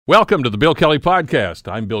Welcome to the Bill Kelly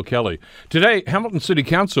Podcast. I'm Bill Kelly. Today, Hamilton City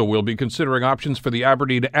Council will be considering options for the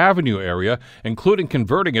Aberdeen Avenue area, including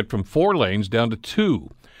converting it from 4 lanes down to 2.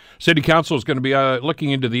 City Council is going to be looking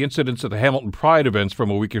into the incidents at the Hamilton Pride events from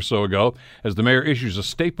a week or so ago, as the mayor issues a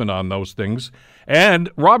statement on those things. And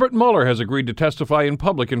Robert Mueller has agreed to testify in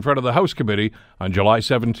public in front of the House Committee on July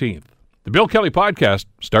 17th. The Bill Kelly Podcast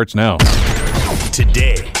starts now.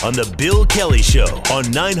 Today on The Bill Kelly Show on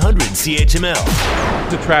 900 CHML.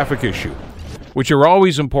 The traffic issue, which are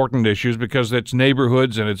always important issues because it's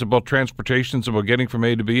neighborhoods and it's about transportation, it's about getting from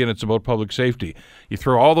A to B, and it's about public safety. You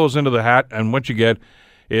throw all those into the hat, and what you get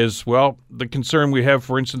is, well, the concern we have,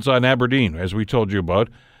 for instance, on Aberdeen, as we told you about.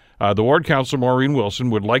 The Ward Councillor, Maureen Wilson,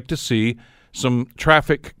 would like to see some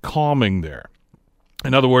traffic calming there.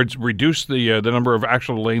 In other words, reduce the number of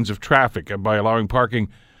actual lanes of traffic by allowing parking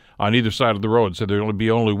on either side of the road, so there will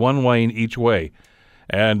be only one lane each way,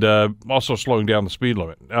 and also slowing down the speed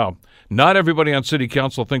limit. Now, not everybody on City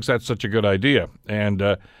Council thinks that's such a good idea, and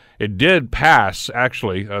it did pass,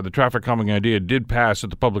 actually. The traffic calming idea did pass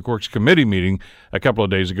at the Public Works Committee meeting a couple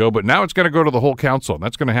of days ago, but now it's going to go to the whole council, and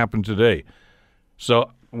that's going to happen today.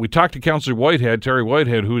 So we talked to Councillor Whitehead, Terry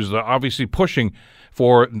Whitehead, who's obviously pushing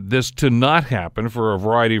for this to not happen for a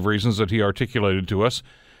variety of reasons that he articulated to us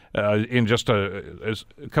in just a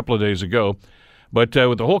couple of days ago. But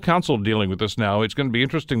with the whole council dealing with this now, it's going to be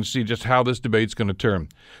interesting to see just how this debate's going to turn.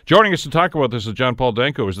 Joining us to talk about this is John Paul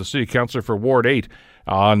Danko, who's the city councillor for Ward 8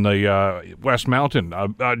 on the West Mountain.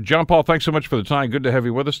 John Paul, thanks so much for the time. Good to have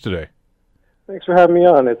you with us today. Thanks for having me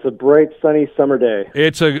on. It's a bright, sunny summer day.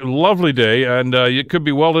 It's a lovely day, and it could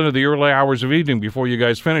be well into the early hours of evening before you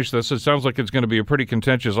guys finish this. It sounds like it's going to be a pretty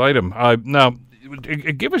contentious item. Now,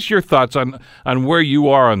 give us your thoughts on where you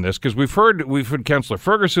are on this, because we've heard Councillor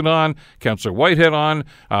Ferguson on, Councillor Whitehead on.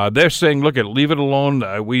 They're saying, look, leave it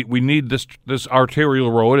alone. We need this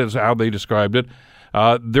arterial road, is how they described it.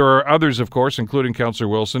 There are others, of course, including Councillor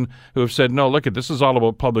Wilson, who have said, no, look, this is all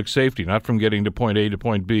about public safety, not from getting to point A to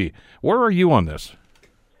point B. Where are you on this?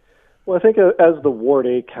 Well, I think as the Ward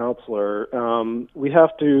 8 councillor, we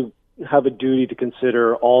have to have a duty to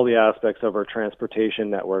consider all the aspects of our transportation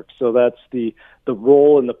network. So that's the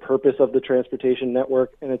role and the purpose of the transportation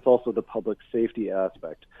network, and it's also the public safety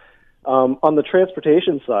aspect. On the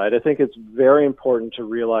transportation side, I think it's very important to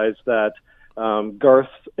realize that Garth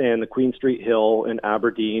and the Queen Street Hill in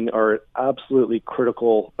Aberdeen are an absolutely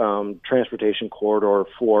critical transportation corridor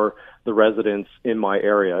for the residents in my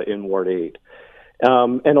area in Ward 8.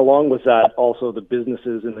 And along with that, also the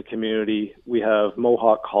businesses in the community. We have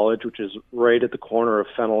Mohawk College, which is right at the corner of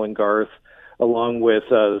Fennel and Garth, along with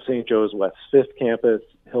the St. Joe's West 5th Campus,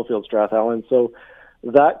 Hillfield Strathallan. So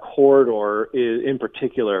that corridor in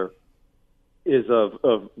particular is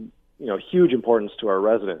of huge importance to our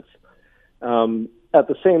residents. At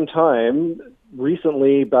the same time,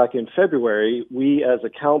 recently, back in February, we as a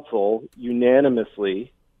council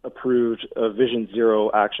unanimously approved a Vision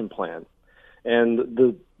Zero action plan. And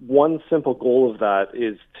the one simple goal of that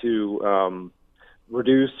is to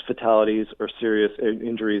reduce fatalities or serious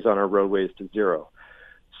injuries on our roadways to zero.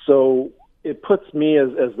 So it puts me as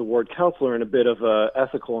the ward councillor in a bit of a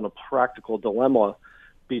ethical and a practical dilemma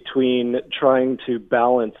between trying to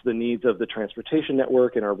balance the needs of the transportation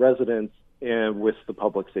network and our residents and with the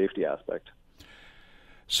public safety aspect.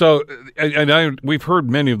 So, we've heard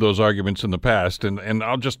many of those arguments in the past, and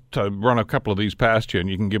I'll just run a couple of these past you, and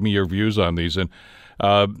you can give me your views on these, and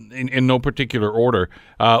in no particular order.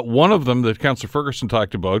 One of them that Councillor Ferguson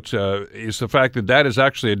talked about is the fact that is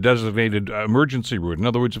actually a designated emergency route. In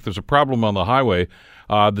other words, if there's a problem on the highway,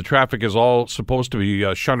 the traffic is all supposed to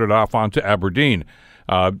be shunted off onto Aberdeen,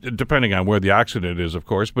 depending on where the accident is, of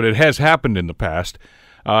course, but it has happened in the past.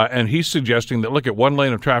 And he's suggesting that, look, at one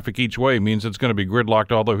lane of traffic each way means it's going to be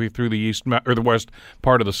gridlocked all the way through the east or the west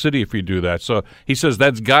part of the city if you do that. So he says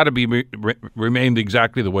that's got to be remained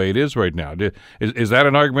exactly the way it is right now. Is that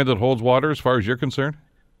an argument that holds water as far as you're concerned?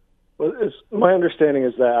 Well, my understanding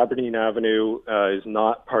is that Aberdeen Avenue is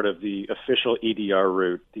not part of the official EDR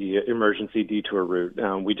route, the emergency detour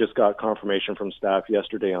route. We just got confirmation from staff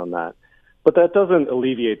yesterday on that. But that doesn't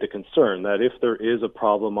alleviate the concern that if there is a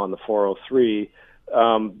problem on the 403,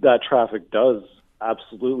 that traffic does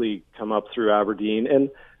absolutely come up through Aberdeen. And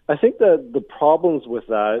I think that the problems with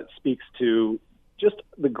that speaks to just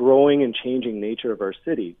the growing and changing nature of our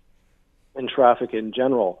city and traffic in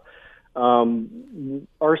general.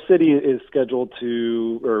 Our city is scheduled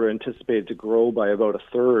to, or anticipated to grow by about a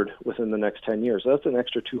third within the next 10 years. So that's an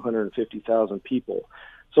extra 250,000 people.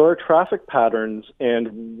 So our traffic patterns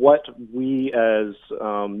and what we as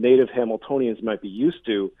native Hamiltonians might be used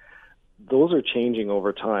to, those are changing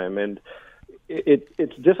over time. And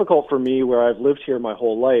it's difficult for me where I've lived here my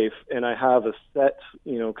whole life and I have a set,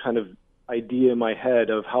 kind of idea in my head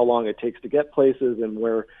of how long it takes to get places and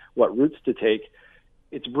what routes to take.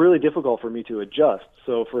 It's really difficult for me to adjust.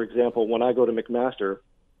 So, for example, when I go to McMaster,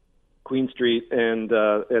 Queen Street and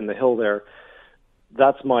the hill there,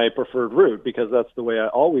 that's my preferred route because that's the way I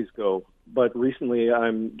always go. But recently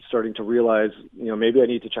I'm starting to realize, maybe I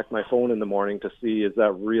need to check my phone in the morning to see, is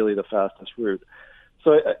that really the fastest route?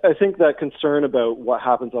 So I think that concern about what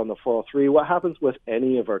happens on the 403, what happens with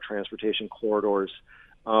any of our transportation corridors,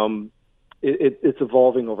 it's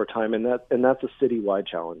evolving over time, and that's a citywide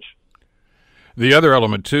challenge. The other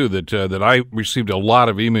element, too, that I received a lot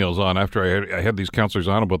of emails on after I had these counselors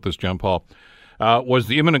on about this, John Paul, was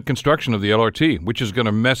the imminent construction of the LRT, which is going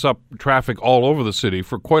to mess up traffic all over the city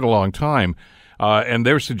for quite a long time. And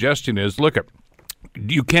their suggestion is, look,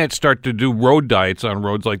 you can't start to do road diets on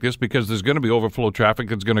roads like this because there's going to be overflow traffic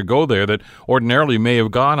that's going to go there that ordinarily may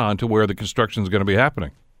have gone on to where the construction is going to be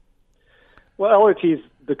happening. Well, LRTs,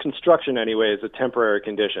 the construction anyway, is a temporary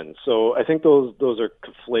condition. So I think those are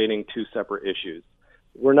conflating two separate issues.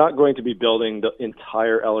 We're not going to be building the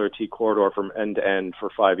entire LRT corridor from end to end for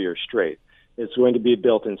 5 years straight. It's going to be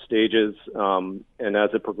built in stages, and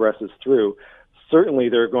as it progresses through, certainly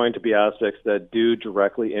there are going to be aspects that do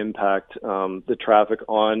directly impact the traffic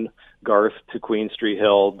on Garth to Queen Street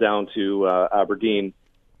Hill down to Aberdeen.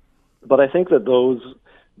 But I think that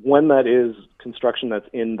when that is construction that's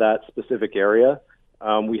in that specific area,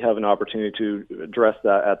 we have an opportunity to address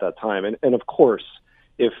that at that time. And of course,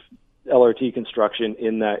 if LRT construction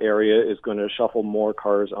in that area is going to shuffle more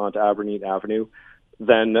cars onto Aberdeen Avenue,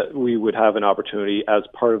 then we would have an opportunity as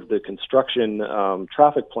part of the construction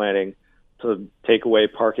traffic planning to take away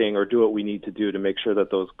parking or do what we need to do to make sure that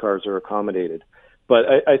those cars are accommodated.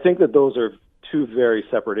 But I think that those are two very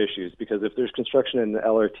separate issues, because if there's construction in the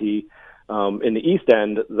LRT in the East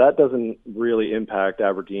End, that doesn't really impact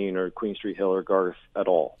Aberdeen or Queen Street Hill or Garth at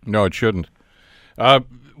all. No, it shouldn't.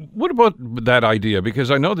 What about that idea? Because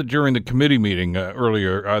I know that during the committee meeting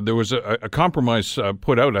earlier, there was a compromise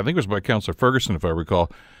put out, I think it was by Councillor Ferguson, if I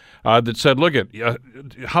recall, that said, look,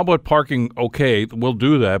 how about parking? Okay, we'll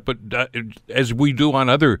do that, but as we do on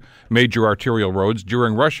other major arterial roads,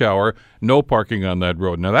 during rush hour, no parking on that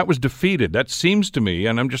road. Now, that was defeated. That seems to me,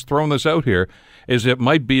 and I'm just throwing this out here, is it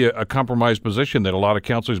might be a compromised position that a lot of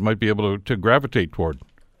councillors might be able to gravitate toward.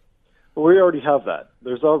 Well, we already have that.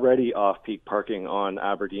 There's already off-peak parking on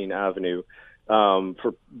Aberdeen Avenue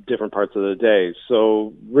for different parts of the day.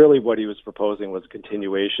 So really what he was proposing was a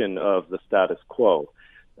continuation of the status quo.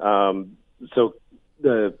 So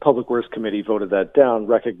the Public Works Committee voted that down,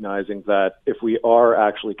 recognizing that if we are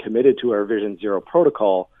actually committed to our Vision Zero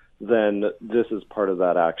protocol, then this is part of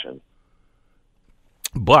that action.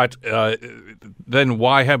 But then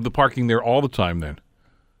why have the parking there all the time then?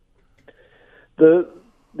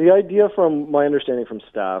 The idea, from my understanding from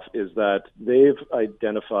staff, is that they've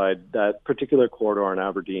identified that particular corridor in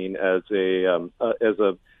Aberdeen as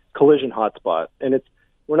a collision hotspot, and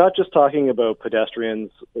we're not just talking about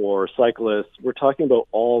pedestrians or cyclists. We're talking about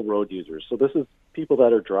all road users. So this is people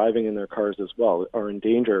that are driving in their cars as well are in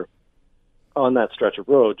danger on that stretch of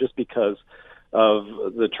road just because of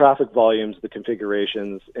the traffic volumes, the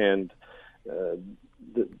configurations, and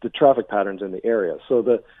the traffic patterns in the area. So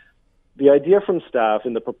the idea from staff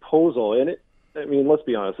and the proposal, and let's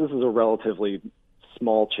be honest, this is a relatively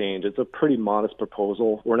small change. It's a pretty modest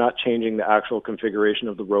proposal. We're not changing the actual configuration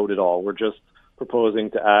of the road at all. We're just proposing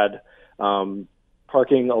to add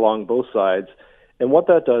parking along both sides. And what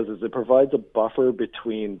that does is it provides a buffer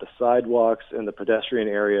between the sidewalks and the pedestrian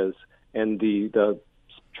areas and the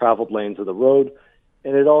traveled lanes of the road.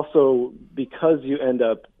 And it also, because you end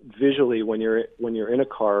up visually when you're in a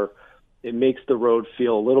car, it makes the road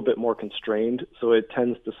feel a little bit more constrained, so it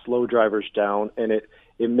tends to slow drivers down, and it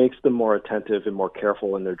makes them more attentive and more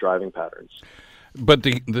careful in their driving patterns. But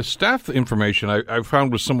the staff information I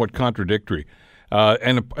found was somewhat contradictory.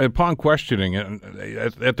 And upon questioning,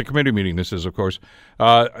 at the committee meeting, this is, of course,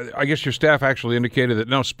 I guess your staff actually indicated that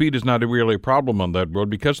no, speed is not really a problem on that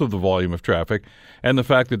road because of the volume of traffic and the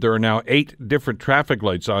fact that there are now 8 different traffic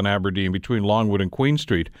lights on Aberdeen between Longwood and Queen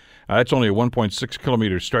Street. That's only a 1.6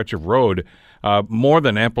 kilometer stretch of road, more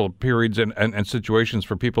than ample periods and situations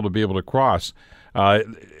for people to be able to cross.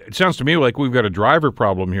 It sounds to me like we've got a driver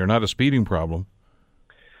problem here, not a speeding problem.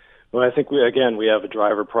 Well, I think we have a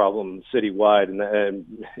driver problem citywide and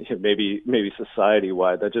maybe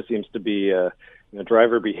society-wide. That just seems to be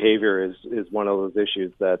driver behavior is one of those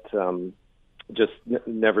issues that just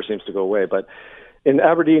never seems to go away. But in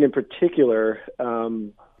Aberdeen, in particular,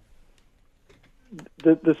 the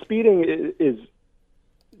speeding is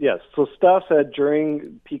Yes. So staff said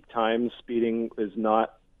during peak times, speeding is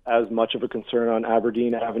not as much of a concern on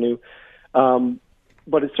Aberdeen Avenue,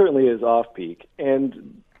 but it certainly is off-peak.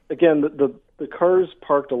 And again, the cars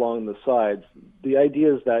parked along the sides, the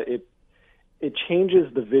idea is that it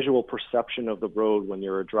changes the visual perception of the road when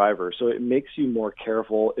you're a driver. So it makes you more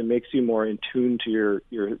careful. It makes you more in tune to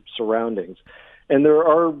your surroundings. And there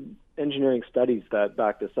are engineering studies that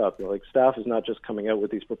back this up. Like, staff is not just coming out with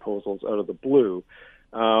these proposals out of the blue.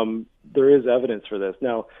 There is evidence for this.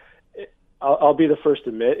 Now, I'll be the first to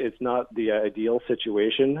admit it's not the ideal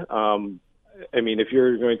situation. I mean, if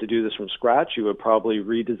you're going to do this from scratch, you would probably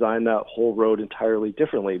redesign that whole road entirely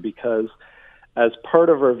differently, because as part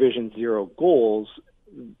of our Vision Zero goals,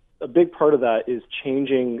 a big part of that is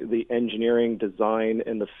changing the engineering design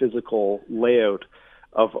and the physical layout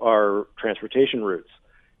of our transportation routes.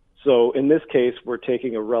 So in this case, we're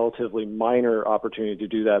taking a relatively minor opportunity to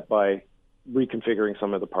do that by reconfiguring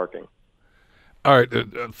some of the parking. All right,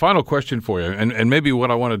 final question for you, and maybe what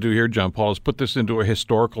I want to do here, John Paul, is put this into a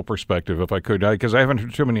historical perspective, if I could, because I haven't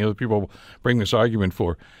heard too many other people bring this argument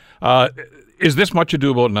for. Is this much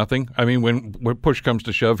ado about nothing? I mean, when push comes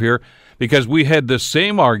to shove here, because we had the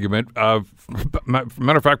same argument,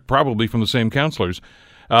 matter of fact, probably from the same councillors,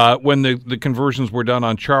 when the conversions were done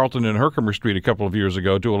on Charlton and Herkimer Street a couple of years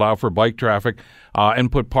ago to allow for bike traffic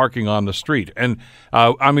and put parking on the street. And,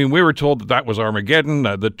 I mean, we were told that was Armageddon.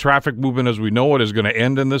 The traffic movement as we know it is going to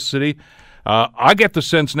end in this city. I get the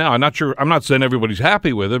sense now, I'm not saying everybody's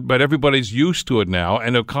happy with it, but everybody's used to it now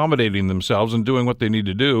and accommodating themselves and doing what they need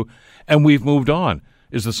to do, and we've moved on.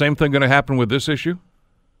 Is the same thing going to happen with this issue?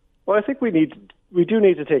 Well, I think we do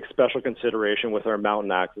need to take special consideration with our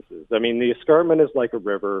mountain accesses. I mean, the escarpment is like a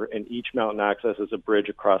river, and each mountain access is a bridge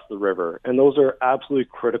across the river. And those are absolutely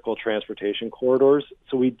critical transportation corridors.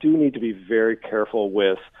 So we do need to be very careful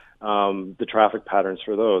with the traffic patterns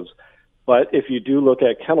for those. But if you do look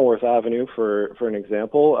at Kenilworth Avenue, for an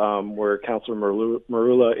example, where Councillor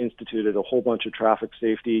Marula instituted a whole bunch of traffic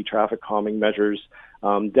safety, traffic calming measures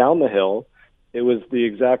down the hill, it was the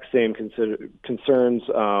exact same concerns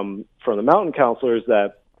from the mountain councillors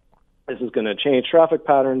that this is going to change traffic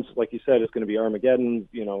patterns. Like you said, it's going to be Armageddon,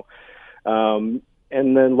 and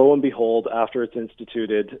then lo and behold, after it's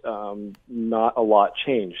instituted, not a lot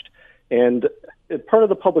changed. And as part of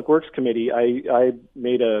the Public Works Committee, I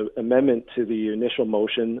made an amendment to the initial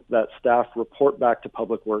motion that staff report back to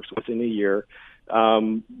Public Works within a year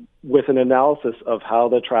with an analysis of how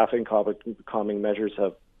the traffic calming measures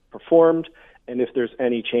have performed, and if there's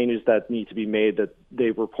any changes that need to be made, that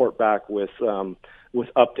they report back with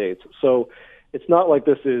updates. So it's not like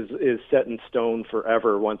this is set in stone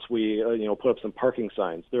forever once we put up some parking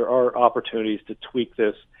signs. There are opportunities to tweak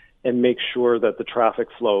this and make sure that the traffic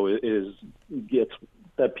flow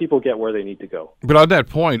that people get where they need to go. But on that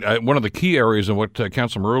point, one of the key areas in what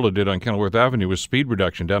Councillor Marula did on Kenilworth Avenue was speed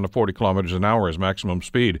reduction down to 40 kilometers an hour as maximum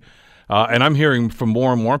speed. And I'm hearing from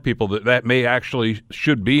more and more people that may actually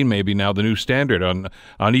should be maybe now the new standard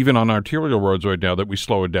on even on arterial roads right now, that we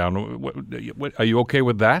slow it down. Are you okay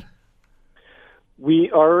with that?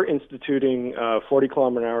 We are instituting 40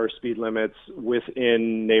 kilometer an hour speed limits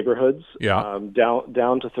within neighborhoods,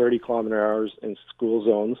 down to 30 kilometer hours in school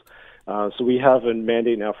zones. So we have a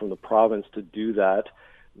mandate now from the province to do that.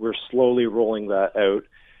 We're slowly rolling that out.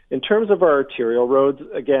 In terms of our arterial roads,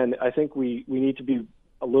 again, I think we need to be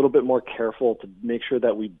a little bit more careful to make sure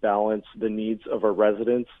that we balance the needs of our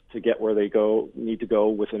residents to get where they need to go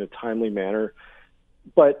within a timely manner.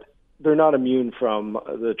 But they're not immune from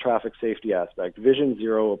the traffic safety aspect. Vision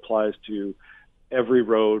Zero applies to every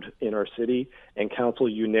road in our city, and council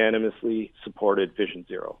unanimously supported Vision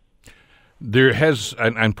Zero. There has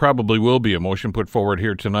and probably will be a motion put forward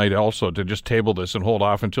here tonight also to just table this and hold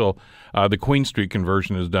off until the Queen Street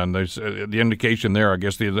conversion is done. There's the indication there, I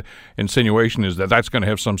guess the insinuation is that that's going to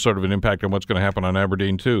have some sort of an impact on what's going to happen on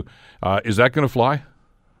Aberdeen too. Is that going to fly?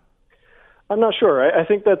 I'm not sure. I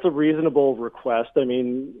think that's a reasonable request. I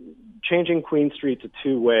mean, changing Queen Street to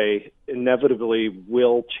two-way inevitably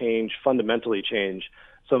will fundamentally change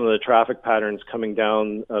some of the traffic patterns coming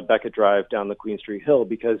down Beckett Drive, down the Queen Street Hill,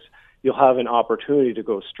 because you'll have an opportunity to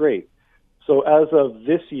go straight. So as of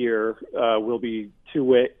this year, we'll be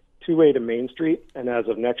two-way to Main Street, and as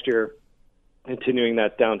of next year, continuing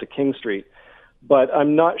that down to King Street. But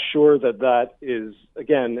I'm not sure that is,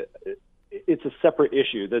 again, it's a separate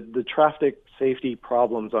issue. The traffic safety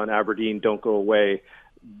problems on Aberdeen don't go away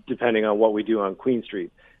depending on what we do on Queen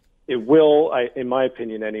Street. It will, in my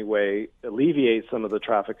opinion anyway, alleviate some of the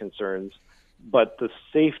traffic concerns, but the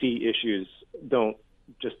safety issues don't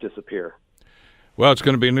just disappear. Well, it's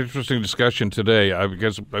going to be an interesting discussion today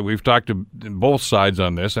because we've talked to both sides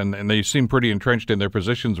on this, and they seem pretty entrenched in their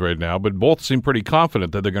positions right now, but both seem pretty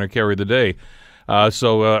confident that they're going to carry the day.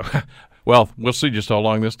 Well, we'll see just how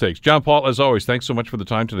long this takes. John Paul, as always, thanks so much for the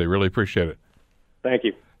time today. Really appreciate it. Thank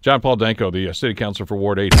you. John Paul Danko, the City Councilor for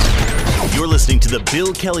Ward 8. You're listening to the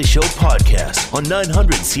Bill Kelly Show podcast on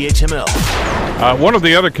 900 CHML. One of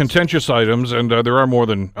the other contentious items, and there are more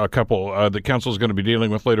than a couple the council is going to be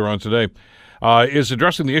dealing with later on today, is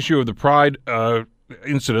addressing the issue of the Pride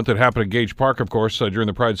incident that happened at Gage Park, of course, during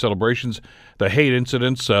the Pride celebrations, the hate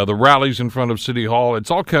incidents, the rallies in front of City Hall.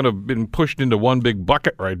 It's all kind of been pushed into one big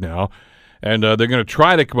bucket right now, and they're going to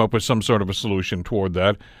try to come up with some sort of a solution toward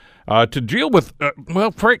that. To deal with,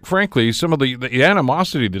 frankly, some of the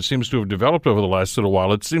animosity that seems to have developed over the last little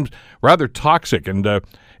while. It seems rather toxic, and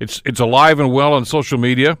it's alive and well on social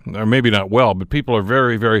media, or maybe not well, but people are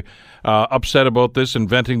very, very upset about this and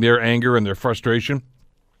venting their anger and their frustration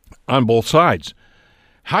on both sides.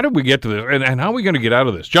 How did we get to this, and how are we going to get out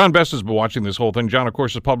of this? John Best has been watching this whole thing. John, of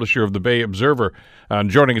course, is publisher of the Bay Observer, and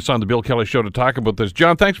joining us on the Bill Kelly Show to talk about this.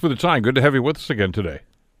 John, thanks for the time. Good to have you with us again today.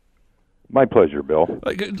 My pleasure, Bill.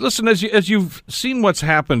 Listen, as you've seen what's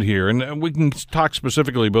happened here, and we can talk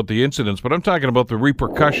specifically about the incidents, but I'm talking about the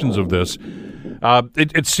repercussions of this.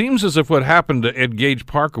 It seems as if what happened at Gage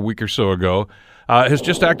Park a week or so ago has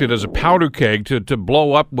just acted as a powder keg to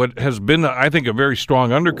blow up what has been, I think, a very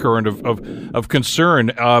strong undercurrent of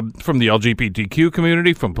concern from the LGBTQ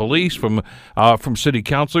community, from police, from city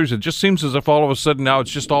councilors. It just seems as if all of a sudden now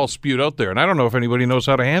it's just all spewed out there, and I don't know if anybody knows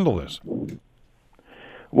how to handle this.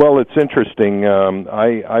 Well, it's interesting.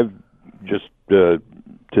 I've just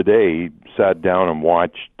today sat down and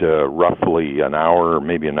watched roughly an hour,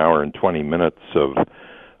 maybe an hour and 20 minutes of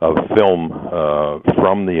film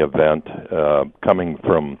from the event, coming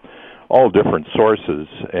from all different sources.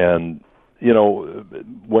 And you know,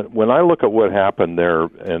 when I look at what happened there,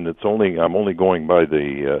 and I'm only going by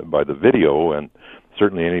the video, and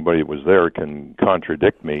certainly anybody that was there can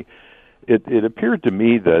contradict me. It appeared to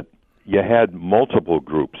me that you had multiple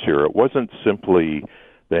groups here. It wasn't simply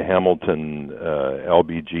the Hamilton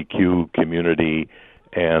LGBTQ community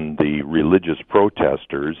and the religious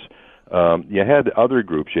protesters. You had other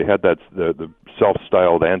groups. You had the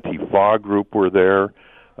self-styled Antifa group were there.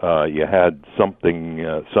 You had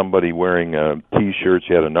somebody wearing T-shirts.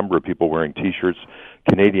 You had a number of people wearing T-shirts.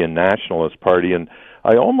 Canadian Nationalist Party, and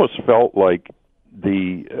I almost felt like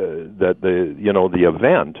the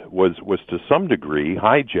event was to some degree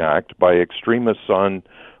hijacked by extremists on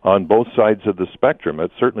both sides of the spectrum.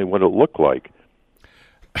 That's certainly what it looked like.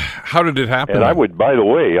 How did it happen? And I would, by the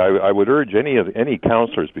way, I would urge any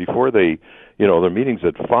counselors before they, their meetings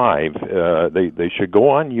at 5, they should go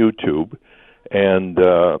on YouTube and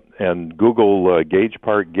Google Gage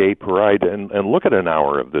Park Gay Pride and look at an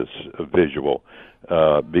hour of this visual.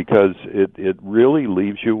 Because it really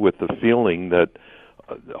leaves you with the feeling that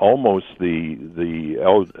almost the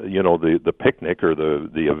picnic or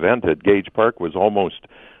the event at Gage Park was almost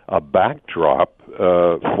a backdrop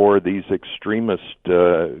for these extremist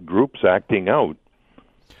groups acting out.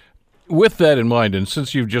 With that in mind, and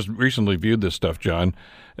since you've just recently viewed this stuff, John,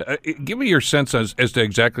 give me your sense as to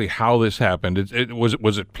exactly how this happened.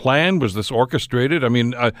 Was it planned? Was this orchestrated? I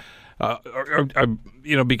mean,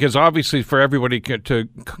 because obviously for everybody to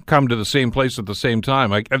come to the same place at the same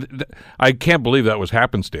time, I can't believe that was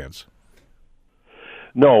happenstance.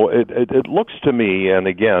 No, it looks to me, and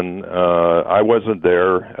again, I wasn't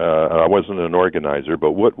there. I wasn't an organizer,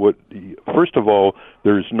 but what first of all,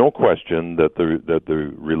 there's no question that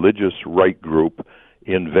the religious right group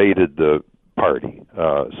invaded the party.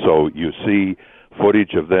 So you see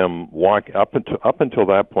footage of them walk up until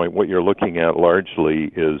that point. What you're looking at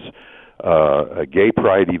largely is a gay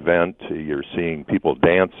pride event. You're seeing people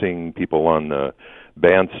dancing, people on the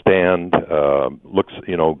bandstand. Looks,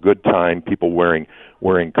 good time. People wearing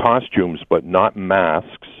costumes, but not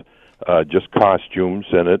masks. Just costumes,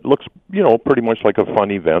 and it looks, pretty much like a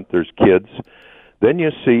fun event. There's kids. Then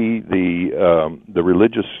you see the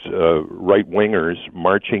religious right wingers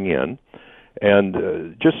marching in.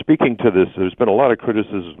 And just speaking to this, there's been a lot of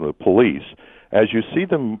criticism of the police. As you see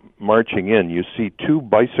them marching in, you see 2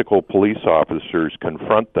 bicycle police officers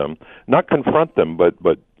confront them. Not confront them, but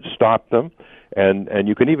stop them. And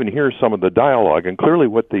you can even hear some of the dialogue. And clearly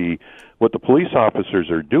what the police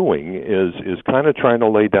officers are doing is kind of trying to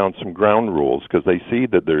lay down some ground rules, because they see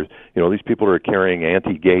that there's, these people are carrying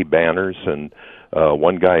anti-gay banners, and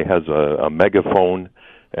one guy has a megaphone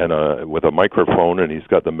and with a microphone, and he's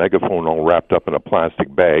got the megaphone all wrapped up in a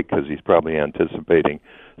plastic bag because he's probably anticipating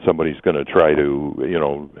somebody's going to try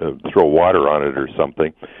to throw water on it or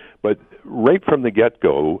something. But right from the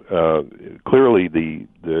get-go, clearly the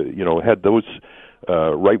had those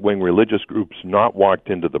right-wing religious groups not walked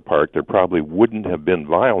into the park, there probably wouldn't have been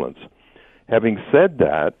violence. Having said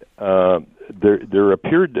that, there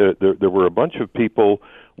appeared there were a bunch of people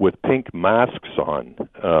with pink masks on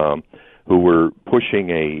who were pushing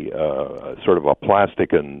a sort of a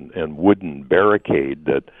plastic and wooden barricade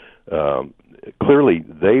that clearly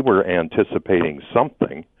they were anticipating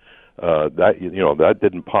something. That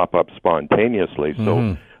didn't pop up spontaneously.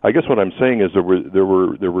 So I guess what I'm saying is there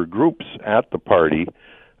were groups at the party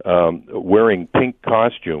wearing pink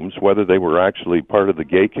costumes, whether they were actually part of the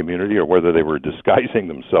gay community or whether they were disguising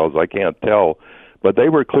themselves, I can't tell, but they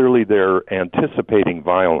were clearly there anticipating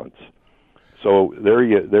violence. So there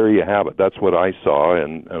you have it. That's what I saw,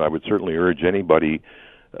 and I would certainly urge anybody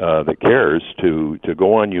that cares to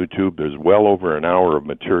go on YouTube. There's well over an hour of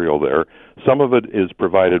material there. Some of it is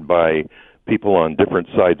provided by people on different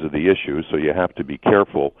sides of the issue, so you have to be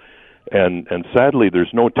careful. And sadly,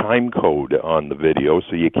 there's no time code on the video,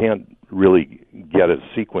 so you can't really get a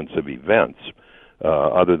sequence of events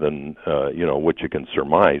other than what you can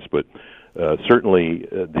surmise. But certainly,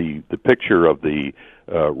 the picture of the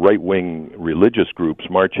right-wing religious groups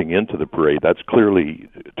marching into the parade, that's clearly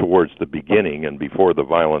towards the beginning and before the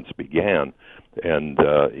violence began. And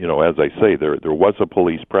as I say, there was a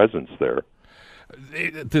police presence there.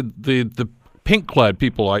 The pink-clad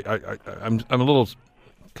people, I'm a little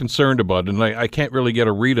concerned about, and I can't really get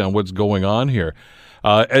a read on what's going on here.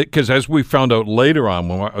 Because as we found out later on,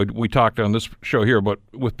 when we talked on this show here about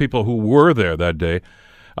with people who were there that day,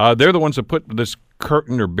 they're the ones that put this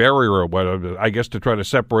curtain or barrier or whatever, I guess, to try to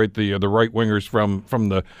separate the right-wingers from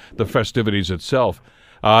the festivities itself.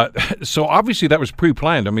 So obviously that was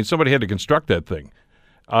pre-planned. I mean, somebody had to construct that thing.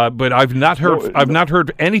 But I've not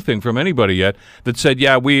heard anything from anybody yet that said,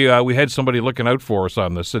 yeah, we had somebody looking out for us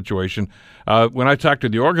on this situation. When I talked to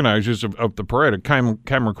the organizers of the parade,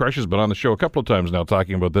 Cameron Crush has been on the show a couple of times now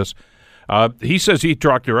talking about this. He says he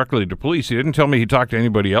talked directly to police. He didn't tell me he talked to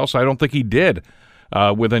anybody else. I don't think he did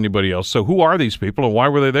with anybody else. So who are these people and why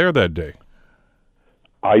were they there that day?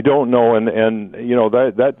 I don't know, and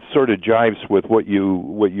that sort of jives with what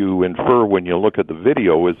you infer when you look at the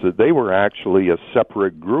video, is that they were actually a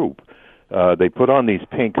separate group. They put on these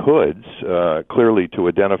pink hoods, clearly to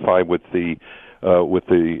identify with the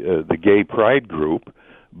gay pride group,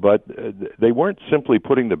 but they weren't simply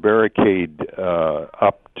putting the barricade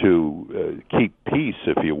up to keep peace,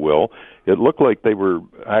 if you will. It looked like they were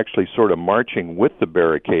actually sort of marching with the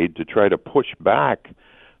barricade to try to push back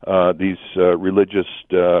these religious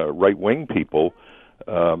right-wing people.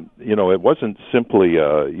 It wasn't simply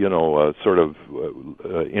a sort of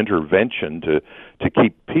intervention to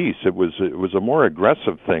keep peace. It was a more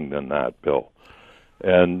aggressive thing than that, Bill.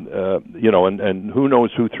 And and who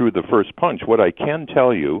knows who threw the first punch? What I can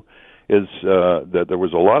tell you is that there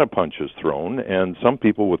was a lot of punches thrown, and some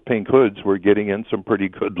people with pink hoods were getting in some pretty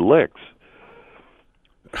good licks.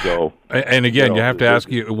 So, and again, you have to ask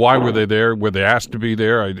you, why were they there? Were they asked to be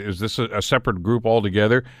there? Is this a separate group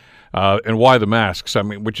altogether? And why the masks? I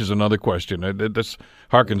mean, which is another question. This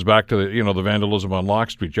harkens back to the vandalism on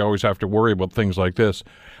Locke Street. You always have to worry about things like this.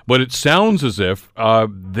 But it sounds as if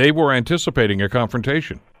they were anticipating a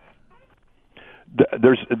confrontation.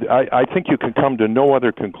 I think you can come to no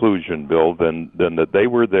other conclusion, Bill, than that they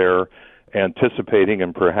were there anticipating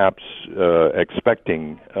and perhaps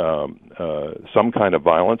expecting some kind of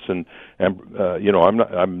violence, and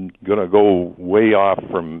I'm going to go way off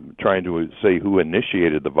from trying to say who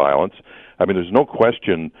initiated the violence. I mean, there's no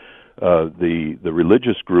question the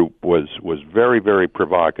religious group was very, very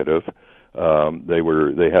provocative.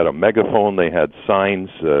 They had a megaphone, they had signs,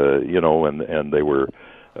 and they were.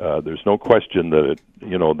 There's no question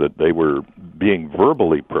that they were being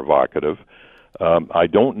verbally provocative. I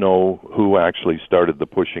don't know who actually started the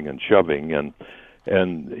pushing and shoving, and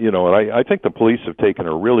I think the police have taken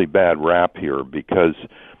a really bad rap here because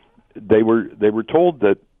they were told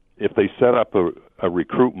that if they set up a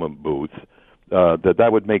recruitment booth, that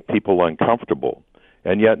would make people uncomfortable,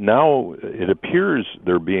 and yet now it appears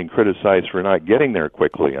they're being criticized for not getting there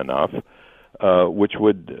quickly enough, which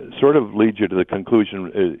would sort of lead you to the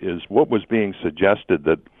conclusion is what was being suggested,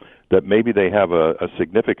 that maybe they have a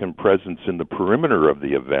significant presence in the perimeter of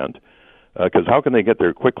the event, because how can they get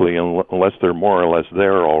there quickly unless they're more or less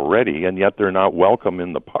there already, and yet they're not welcome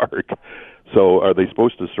in the park? So are they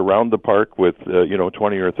supposed to surround the park with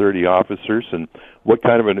 20 or 30 officers? And what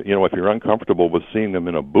kind of if you're uncomfortable with seeing them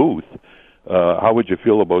in a booth, how would you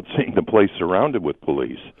feel about seeing the place surrounded with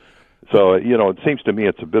police? So it seems to me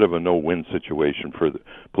it's a bit of a no-win situation for the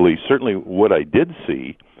police. Certainly what I did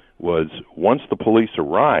see was once the police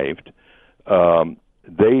arrived,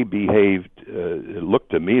 they behaved, it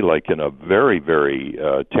looked to me like in a very, very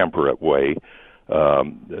temperate way.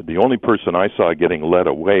 The only person I saw getting led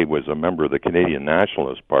away was a member of the Canadian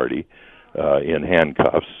Nationalist Party in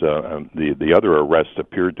handcuffs. The other arrests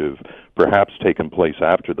appeared to have perhaps taken place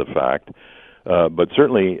after the fact. But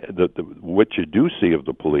certainly what you do see of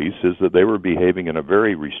the police is that they were behaving in a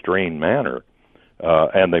very restrained manner,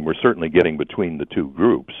 and they were certainly getting between the two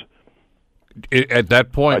groups. At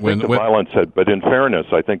that point, I think the violence had, but in fairness,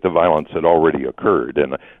 I think the violence had already occurred,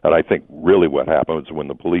 and I think really what happened was when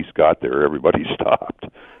the police got there, everybody stopped,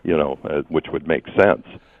 which would make sense.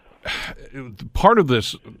 Part of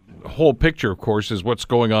this whole picture, of course, is what's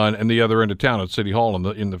going on in the other end of town at City Hall,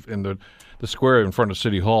 in the square in front of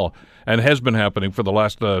City Hall, and has been happening for the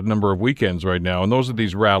last number of weekends right now. And those are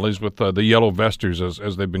these rallies with the yellow vesters,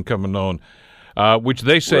 as they've become known. Which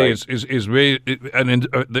they say right. is very,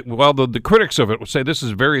 the critics of it will say this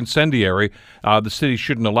is very incendiary. The city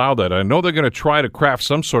shouldn't allow that. I know they're going to try to craft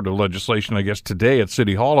some sort of legislation, I guess, today at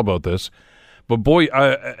City Hall about this. But boy,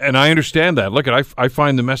 and I understand that. Look, I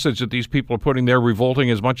find the message that these people are putting there revolting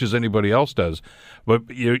as much as anybody else does. But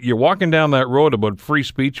you're walking down that road about free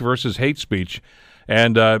speech versus hate speech.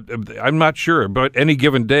 And I'm not sure, but any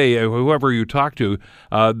given day, whoever you talk to,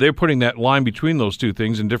 they're putting that line between those two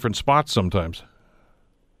things in different spots sometimes.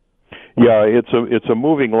 Yeah, it's a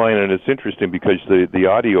moving line, and it's interesting because the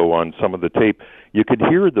audio on some of the tape, you could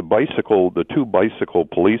hear the two bicycle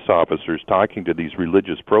police officers talking to these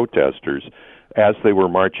religious protesters as they were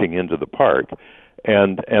marching into the park.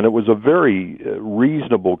 And it was a very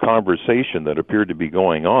reasonable conversation that appeared to be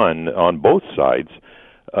going on both sides.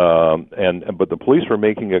 But the police were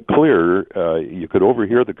making it clear. You could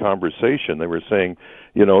overhear the conversation. They were saying,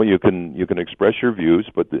 you can express your views,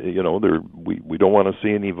 but we don't want to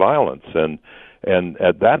see any violence. And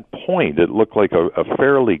at that point, it looked like a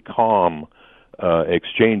fairly calm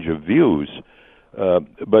exchange of views.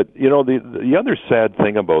 But the other sad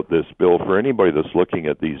thing about this, Bill, for anybody that's looking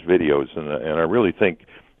at these videos, and I really think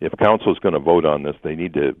if council is going to vote on this, they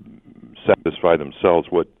need to satisfy themselves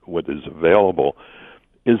what is available.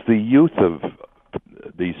 Is the youth of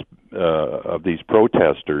these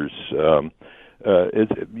protesters?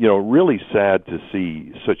 It's really sad to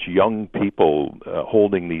see such young people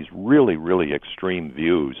holding these really, really extreme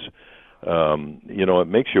views. It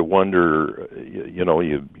makes you wonder.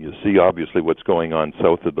 You see obviously what's going on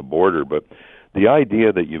south of the border, but the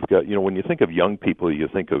idea that you've got, when you think of young people, you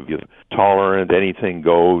think of tolerant, anything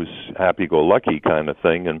goes, happy-go-lucky kind of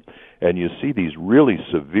thing, and you see these really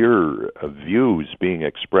severe views being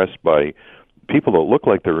expressed by people that look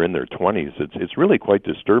like they're in their 20s. It's really quite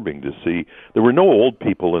disturbing to see. There were no old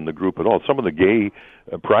people in the group at all. Some of the gay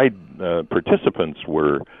pride participants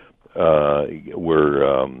were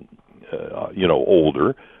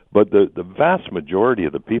older, but the vast majority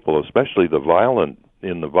of the people, especially the violent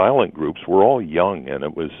groups, were all young, and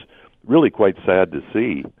it was really quite sad to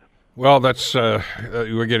see. Well, that's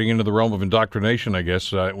we're getting into the realm of indoctrination, I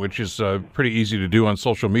guess, which is pretty easy to do on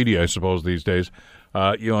social media, I suppose, these days.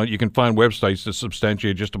 You can find websites that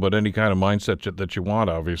substantiate just about any kind of mindset that you want,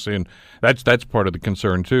 obviously, and that's part of the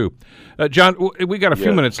concern too. John, we got a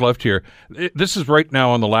few minutes left here. This is right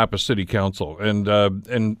now on the lap of City Council, and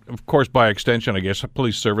of course, by extension, I guess,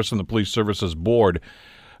 Police Service and the Police Services Board.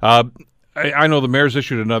 I know the mayor's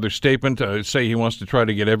issued another statement, say he wants to try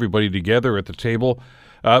to get everybody together at the table.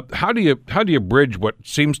 How do you bridge what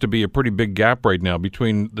seems to be a pretty big gap right now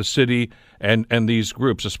between the city and these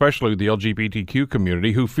groups, especially the LGBTQ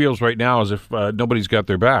community, who feels right now as if nobody's got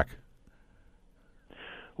their back?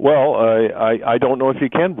 Well, I don't know if you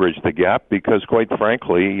can bridge the gap because, quite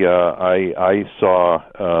frankly, I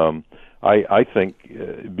think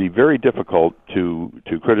it'd be very difficult to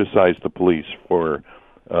criticize the police for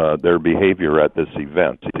their behavior at this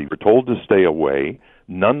event. They were told to stay away.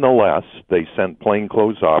 Nonetheless, they sent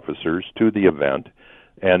plainclothes officers to the event,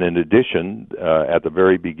 and in addition, at the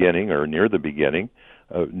very beginning, or near the beginning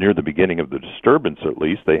of the disturbance at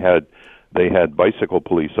least, they had bicycle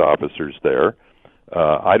police officers there.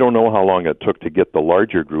 I don't know how long it took to get the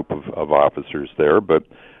larger group of officers there, but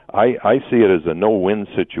I see it as a no-win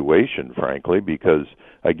situation, frankly, because,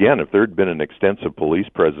 again, if there had been an extensive police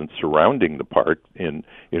presence surrounding the park in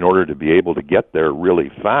order to be able to get there really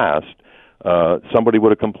fast, somebody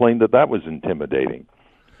would have complained that was intimidating.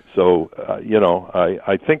 So,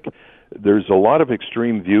 I think there's a lot of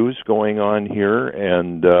extreme views going on here,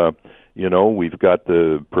 and, we've got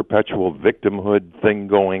the perpetual victimhood thing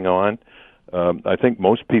going on. I think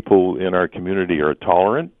most people in our community are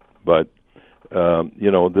tolerant, but,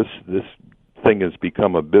 this thing has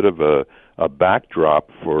become a bit of a backdrop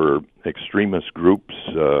for extremist groups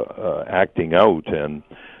acting out, and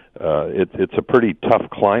it's a pretty tough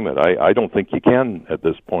climate. I don't think you can at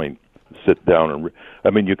this point sit down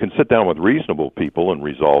and you can sit down with reasonable people and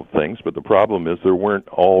resolve things, but the problem is there weren't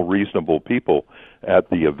all reasonable people at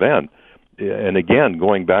the event. And again,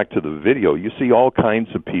 going back to the video, you see all kinds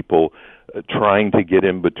of people trying to get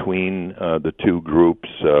in between the two groups.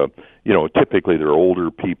 Typically they're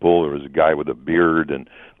older people. There was a guy with a beard, and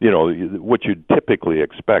what you'd typically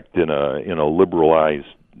expect in a liberalized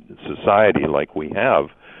society like we have.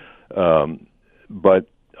 But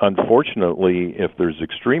unfortunately, if there's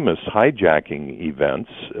extremist hijacking events,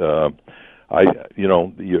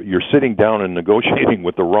 you're sitting down and negotiating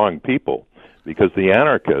with the wrong people, because the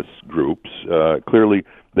anarchist groups clearly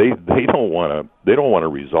they don't want to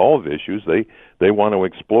resolve issues. They want to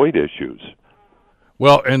exploit issues.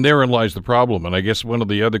 Well, and therein lies the problem. And I guess one of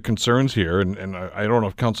the other concerns here, and I don't know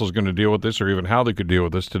if council is going to deal with this or even how they could deal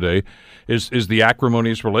with this today, is the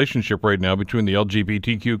acrimonious relationship right now between the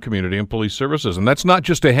LGBTQ community and police services. And that's not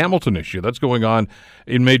just a Hamilton issue. That's going on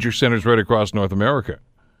in major centers right across North America.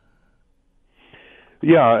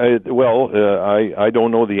 Yeah, I don't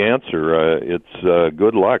know the answer. It's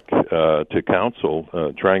good luck to council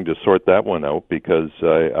trying to sort that one out, because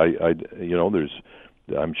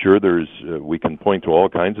I'm sure we can point to all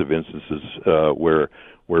kinds of instances where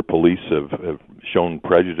police have shown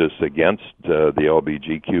prejudice against the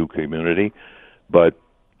LGBTQ community. But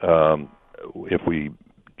if we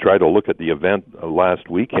try to look at the event last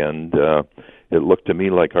weekend, it looked to me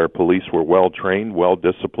like our police were well trained, well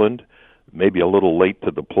disciplined, maybe a little late to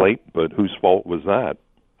the plate, but whose fault was that?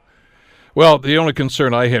 Well, the only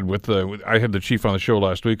concern I had I had the chief on the show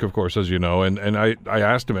last week, of course, as you know, and I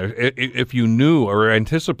asked him if you knew or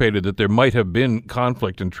anticipated that there might have been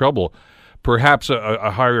conflict and trouble, perhaps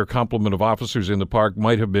a higher complement of officers in the park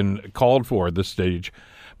might have been called for at this stage.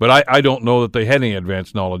 But I don't know that they had any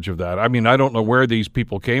advanced knowledge of that. I mean, I don't know where these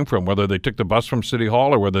people came from, whether they took the bus from City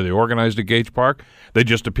Hall or whether they organized at Gage Park. They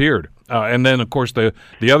just appeared. And then, of course, the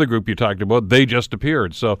other group you talked about, they just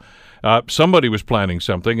appeared. So somebody was planning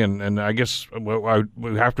something, and I guess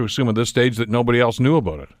we have to assume at this stage that nobody else knew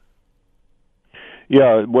about it.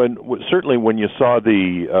 Yeah, certainly when you saw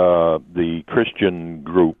the Christian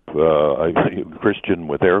group, Christian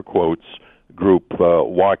with air quotes, group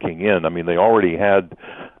walking in, I mean, they already had,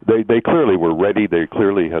 they clearly were ready. They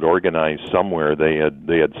clearly had organized somewhere.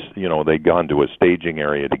 They'd gone to a staging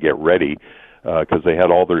area to get ready, because they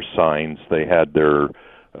had all their signs. They had their,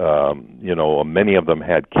 many of them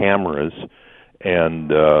had cameras,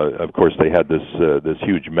 and of course they had this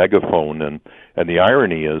huge megaphone. And the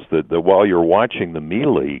irony is that while you're watching the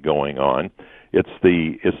melee going on, it's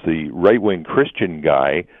the right-wing Christian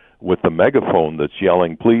guy with the megaphone that's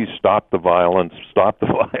yelling, "Please stop the violence, stop the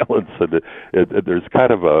violence." And there's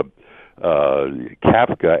kind of a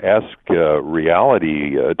Kafka-esque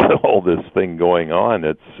reality to all this thing going on.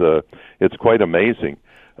 It's quite amazing.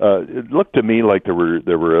 It looked to me like there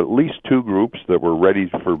were at least two groups that were ready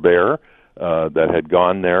for bear that had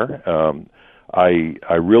gone there.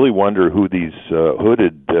 I really wonder who these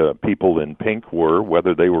hooded people in pink were,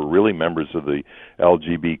 whether they were really members of the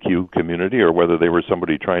LGBTQ community or whether they were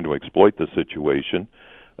somebody trying to exploit the situation.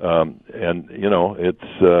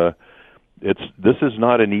 This is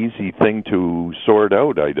not an easy thing to sort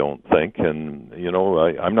out, I don't think. And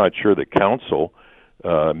I'm not sure that council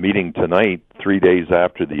meeting tonight, 3 days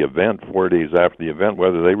after the event, 4 days after the event,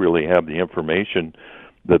 whether they really have the information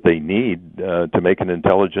that they need to make an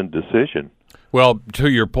intelligent decision. Well, to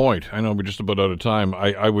your point, I know we're just about out of time.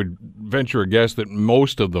 I would venture a guess that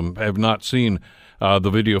most of them have not seen the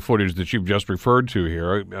video footage that you've just referred to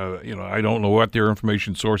here. I don't know what their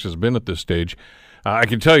information source has been at this stage. I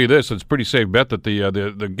can tell you this: it's a pretty safe bet that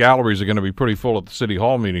the galleries are going to be pretty full at the City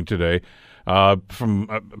Hall meeting today,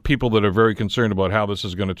 from people that are very concerned about how this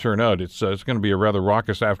is going to turn out. It's going to be a rather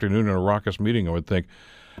raucous afternoon and a raucous meeting, I would think.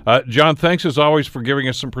 John, thanks as always for giving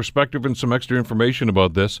us some perspective and some extra information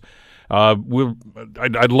about this.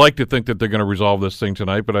 I'd like to think that they're going to resolve this thing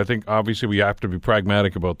tonight, but I think obviously we have to be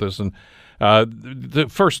pragmatic about this. And the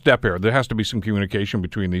first step here, there has to be some communication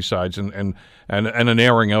between these sides and an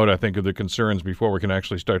airing out, I think, of the concerns before we can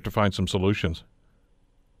actually start to find some solutions.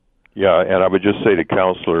 Yeah, and I would just say to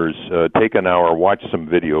counselors, take an hour, watch some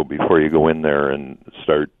video before you go in there and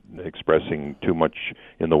start expressing too much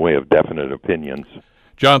in the way of definite opinions.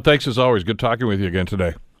 John, thanks as always. Good talking with you again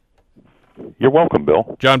today. You're welcome,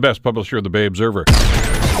 Bill. John Best, publisher of the Bay Observer.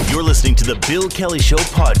 You're listening to the Bill Kelly Show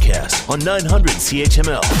podcast on 900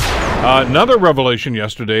 CHML. Another revelation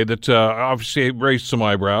yesterday that obviously raised some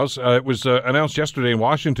eyebrows. It was announced yesterday in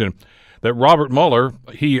Washington that Robert Mueller,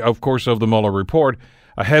 he, of course, of the Mueller report,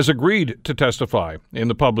 has agreed to testify in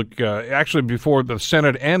the public, actually before the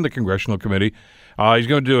Senate and the Congressional Committee. He's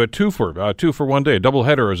going to do a two for 1 day, a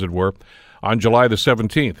doubleheader, as it were, on July the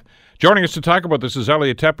 17th. Joining us to talk about this is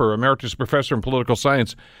Elliot Tepper, Emeritus Professor in Political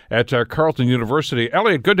Science at Carleton University.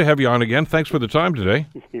 Elliot, good to have you on again. Thanks for the time today.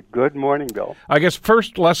 Good morning, Bill. I guess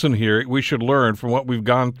first lesson here we should learn from what we've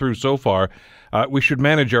gone through so far, we should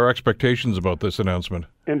manage our expectations about this announcement.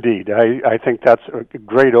 Indeed. I think that's a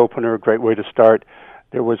great opener, a great way to start.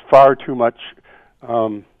 There was far too much,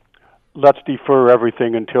 let's defer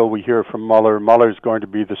everything until we hear from Mueller. Mueller's going to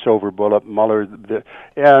be the silver bullet.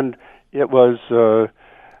 And it was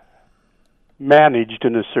managed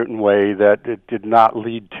in a certain way that it did not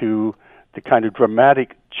lead to the kind of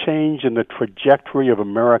dramatic change in the trajectory of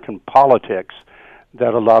American politics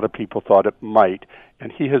that a lot of people thought it might.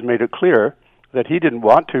 And he has made it clear that he didn't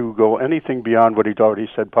want to go anything beyond what he'd already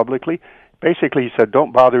said publicly. Basically, he said,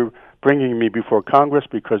 don't bother bringing me before Congress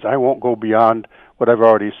because I won't go beyond what I've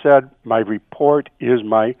already said. My report is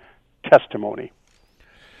my testimony.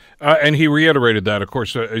 And he reiterated that, of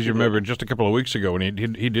course, as you remember, just a couple of weeks ago, and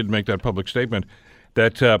he did make that public statement.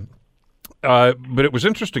 That, but it was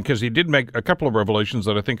interesting because he did make a couple of revelations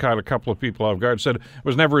that I think caught a couple of people off guard. Said it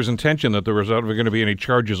was never his intention that there was ever going to be any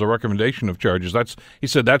charges or recommendation of charges. He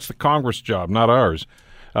said that's the Congress job, not ours.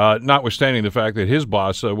 Notwithstanding the fact that his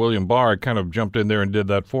boss, William Barr, kind of jumped in there and did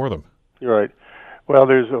that for them. You're right. Well,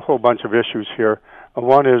 there's a whole bunch of issues here.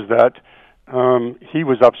 One is that he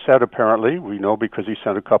was upset, apparently, we know because he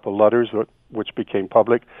sent a couple letters which became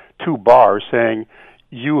public, to Barr saying,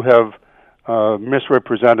 you have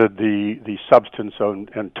misrepresented the substance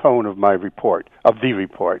and tone of my report, of the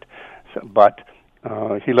report. But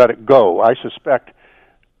he let it go. I suspect,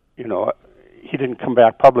 he didn't come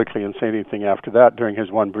back publicly and say anything after that during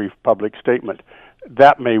his one brief public statement.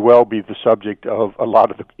 That may well be the subject of a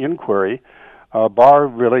lot of the inquiry. Barr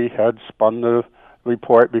really had spun the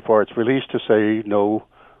report before it's released to say no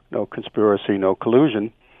conspiracy, no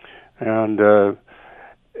collusion. And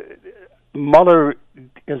Mueller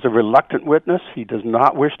is a reluctant witness. He does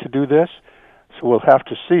not wish to do this. So we'll have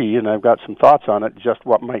to see, and I've got some thoughts on it, just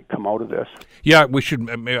what might come out of this. Yeah, I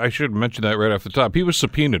should mention that right off the top. He was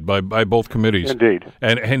subpoenaed by both committees. Indeed.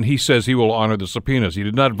 And he says he will honor the subpoenas. He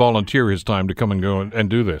did not volunteer his time to come and go and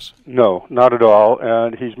do this. No, not at all.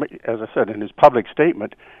 And he's, as I said, in his public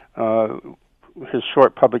statement, his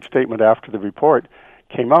short public statement after the report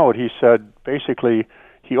came out, he said, basically,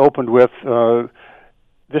 he opened with,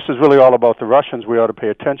 this is really all about the Russians. We ought to pay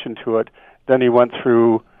attention to it. Then he went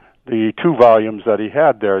through the two volumes that he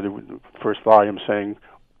had there, the first volume saying,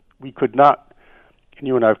 we could not, and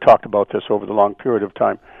you and I have talked about this over the long period of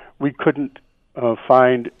time, we couldn't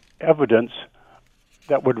find evidence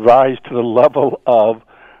that would rise to the level of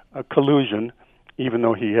collusion, even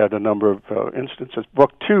though he had a number of instances.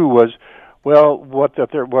 Book two was, well, what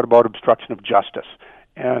about obstruction of justice?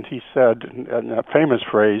 And he said, in that famous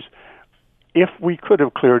phrase, if we could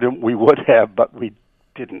have cleared him, we would have, but we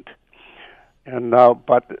didn't. And now,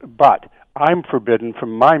 but I'm forbidden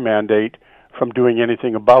from my mandate from doing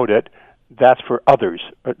anything about it. That's for others,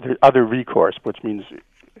 other recourse, which means,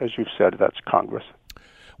 as you've said, that's Congress.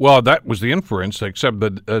 Well, that was the inference, except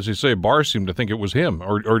that, as you say, Barr seemed to think it was him,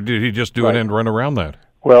 or did he just do an end run around that?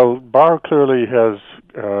 Well, Barr clearly has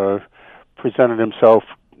presented himself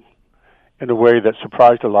in a way that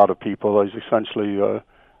surprised a lot of people. He's essentially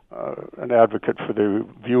an advocate for the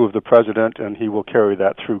view of the president, and he will carry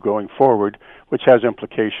that through going forward, which has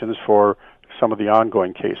implications for some of the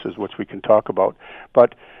ongoing cases, which we can talk about.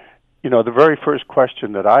 But, the very first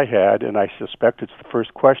question that I had, and I suspect it's the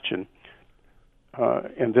first question,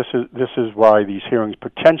 and this is why these hearings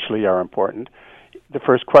potentially are important. The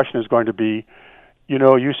first question is going to be,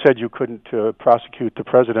 you said you couldn't prosecute the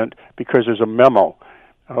president because there's a memo,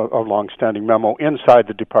 a long-standing memo inside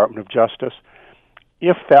the Department of Justice.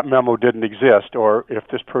 If that memo didn't exist, or if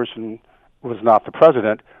this person was not the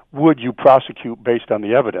president, would you prosecute based on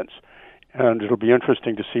the evidence? And it'll be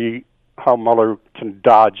interesting to see how Mueller can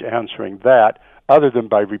dodge answering that, other than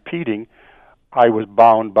by repeating, I was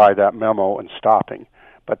bound by that memo and stopping.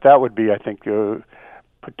 But that would be, I think,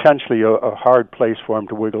 potentially a hard place for him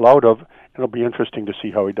to wiggle out of. It'll be interesting to see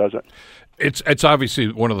how he does it. It's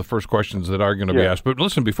obviously one of the first questions that are going to be asked. But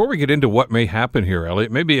listen, before we get into what may happen here,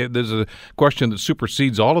 Elliot, maybe there's a question that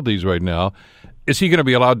supersedes all of these right now. Is he going to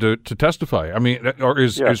be allowed to testify? I mean, or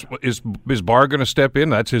is Barr going to step in?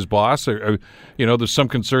 That's his boss. There's some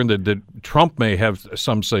concern that Trump may have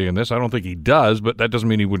some say in this. I don't think he does, but that doesn't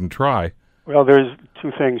mean he wouldn't try. Well, there's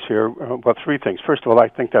two things here. Well, three things. First of all, I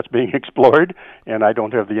think that's being explored, and I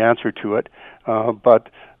don't have the answer to it. But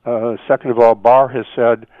Second of all, Barr has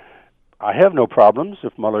said, I have no problems.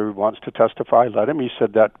 If Mueller wants to testify, let him. He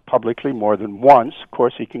said that publicly more than once. Of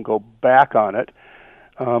course, he can go back on it.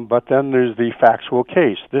 But then there's the factual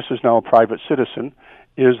case. This is now a private citizen.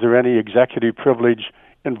 Is there any executive privilege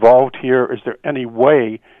involved here? Is there any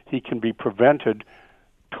way he can be prevented,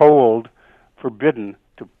 told, forbidden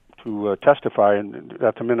to testify? And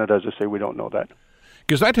at the minute, as I say, we don't know that.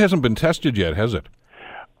 Because that hasn't been tested yet, has it?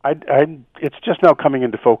 It's just now coming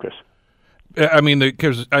into focus. I mean,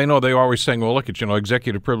 because I know they're always saying, well, look at,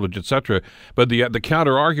 executive privilege, et cetera. But the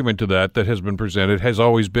counter-argument to that has been presented has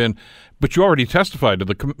always been, but you already testified to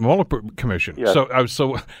the Mueller Commission. Yes.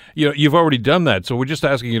 So you've already done that. So we're just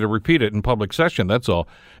asking you to repeat it in public session, that's all.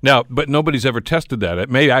 Now, but nobody's ever tested that. It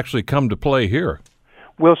may actually come to play here.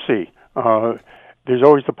 We'll see. There's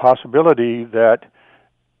always the possibility that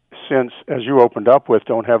since, as you opened up with,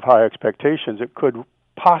 don't have high expectations, it could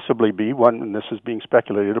possibly be one, and this is being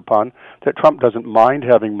speculated upon, that Trump doesn't mind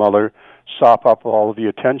having Mueller sop up all of the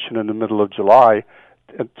attention in the middle of July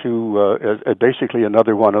to basically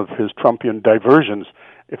another one of his Trumpian diversions.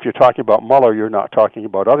 If you're talking about Mueller, you're not talking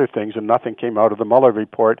about other things, and nothing came out of the Mueller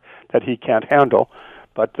report that he can't handle.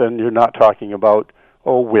 But then you're not talking about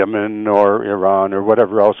women or Iran or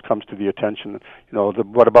whatever else comes to the attention.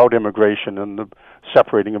 What about immigration and the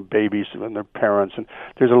separating of babies and their parents? And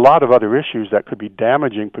there's a lot of other issues that could be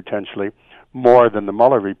damaging potentially more than the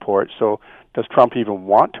Mueller report. So does Trump even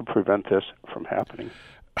want to prevent this from happening?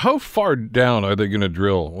 How far down are they going to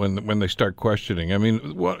drill when they start questioning? I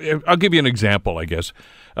mean, well, I'll give you an example, I guess.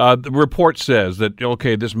 The report says that,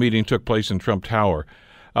 okay, this meeting took place in Trump Tower.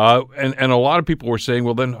 And a lot of people were saying,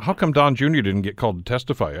 well, then how come Don Jr. didn't get called to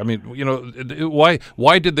testify? I mean,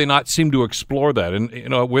 why did they not seem to explore that? And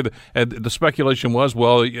the speculation was,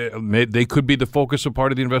 well, they could be the focus of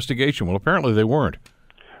part of the investigation. Well, apparently they weren't.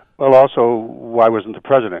 Well, also, why wasn't the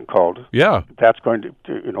president called? Yeah, that's going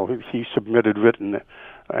to he submitted written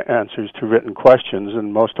answers to written questions,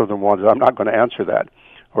 and most of them wanted, I'm not going to answer that,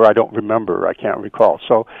 or I don't remember, I can't recall.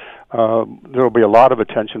 So there will be a lot of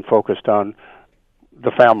attention focused on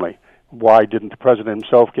the family. Why didn't the president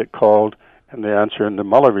himself get called? And the answer in the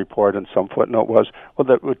Mueller report and some footnote was, well,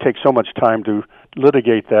 that would take so much time to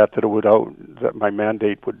litigate that that my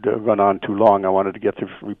mandate would run on too long. I wanted to get the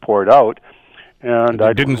report out. And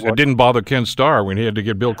it didn't bother Ken Starr when he had to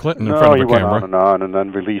get Bill Clinton in front of the camera. No, he went on and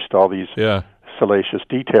then released all these salacious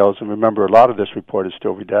details. And remember, a lot of this report is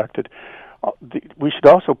still redacted. We should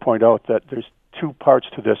also point out that there's two parts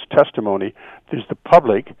to this testimony. There's the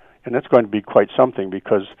public, and that's going to be quite something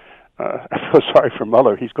because I feel sorry for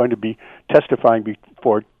Mueller. He's going to be testifying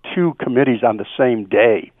before two committees on the same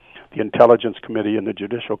day, the Intelligence Committee and the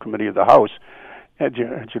Judicial Committee of the House,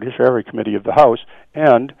 Judiciary Committee of the House,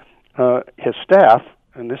 and his staff,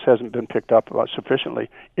 and this hasn't been picked up sufficiently,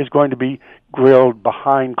 is going to be grilled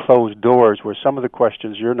behind closed doors where some of the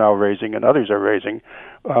questions you're now raising and others are raising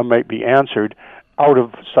might be answered out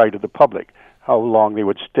of sight of the public. How long they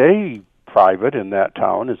would stay private in that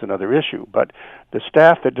town is another issue, but the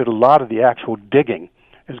staff that did a lot of the actual digging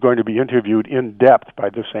is going to be interviewed in depth by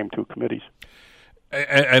the same two committees.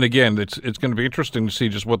 And again, it's going to be interesting to see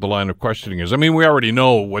just what the line of questioning is. I mean, we already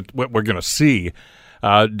know what we're going to see.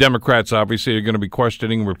 Democrats obviously are going to be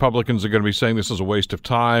questioning. Republicans are going to be saying this is a waste of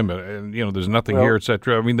time, and there's nothing here, et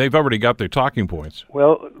cetera. I mean, they've already got their talking points.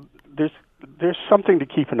 Well, there's something to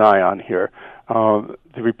keep an eye on here.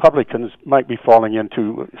 The Republicans might be falling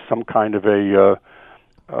into some kind of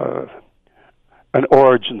an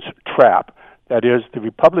origins trap. That is, the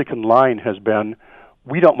Republican line has been,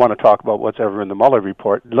 we don't want to talk about what's ever in the Mueller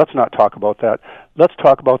report. Let's not talk about that. Let's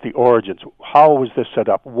talk about the origins. How was this set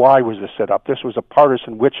up? Why was this set up? This was a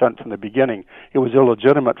partisan witch hunt from the beginning. It was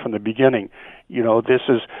illegitimate from the beginning. This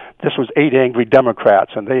was 8 angry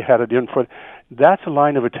Democrats, and they had it in for. That's a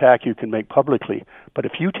line of attack you can make publicly. But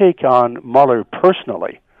if you take on Mueller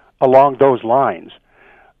personally along those lines,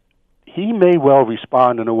 he may well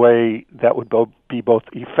respond in a way that would be both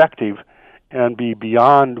effective and be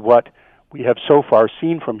beyond what we have so far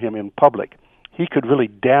seen from him in public. He could really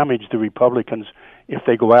damage the Republicans if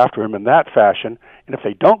they go after him in that fashion. And if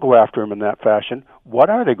they don't go after him in that fashion, what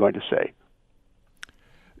are they going to say?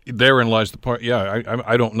 Therein lies the part. Yeah,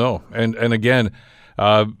 I don't know. And again,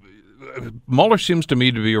 Mueller seems to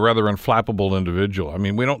me to be a rather unflappable individual. I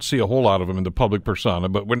mean, we don't see a whole lot of him in the public persona,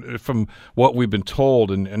 but from what we've been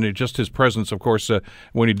told, and just his presence, of course,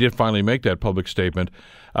 when he did finally make that public statement,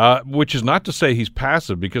 which is not to say he's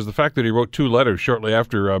passive, because the fact that he wrote 2 letters shortly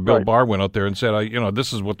after Bill Barr went out there and said,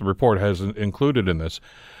 this is what the report has included in this.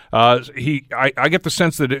 I get the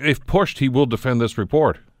sense that if pushed, he will defend this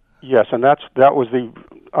report. Yes, and that was the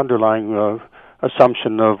underlying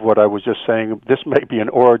assumption of what I was just saying. This may be an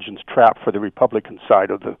origins trap for the Republican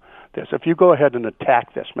side of this. If you go ahead and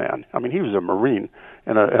attack this man, I mean, he was a Marine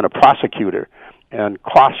and a prosecutor and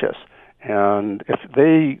cautious, and if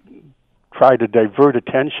they try to divert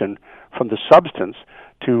attention from the substance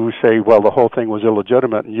to say, well, the whole thing was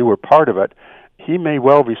illegitimate and you were part of it, he may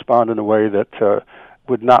well respond in a way that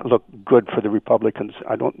would not look good for the Republicans.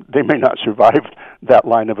 They may not survive that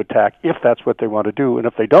line of attack if that's what they want to do. And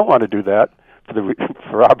if they don't want to do that,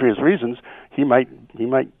 for obvious reasons, he might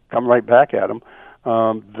come right back at them.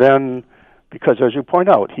 Then, because as you point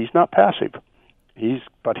out, he's not passive.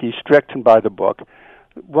 But he's strict and by the book.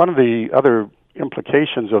 One of the other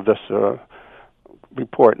implications of this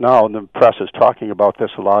report now, and the press is talking about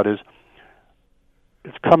this a lot, is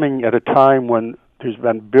it's coming at a time when there's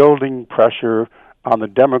been building pressure on the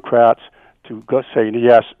Democrats to go say,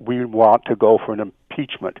 yes, we want to go for an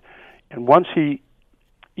impeachment. And once he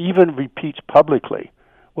even repeats publicly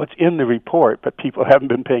what's in the report, but people haven't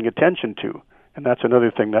been paying attention to, and that's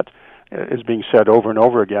another thing that is being said over and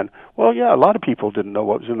over again. Well, yeah, a lot of people didn't know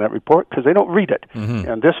what was in that report because they don't read it. Mm-hmm.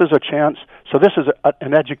 And this is a chance. So this is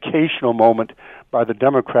an educational moment by the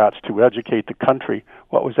Democrats to educate the country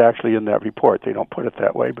what was actually in that report. They don't put it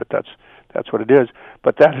that way, but that's what it is.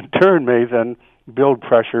 But that in turn may then build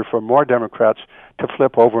pressure for more Democrats to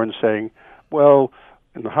flip over and saying, well,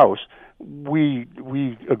 in the House, we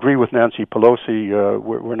agree with Nancy Pelosi.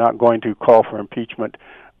 We're not going to call for impeachment.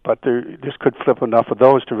 But this could flip enough of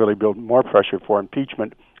those to really build more pressure for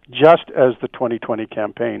impeachment, just as the 2020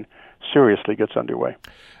 campaign seriously gets underway.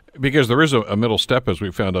 Because there is a middle step, as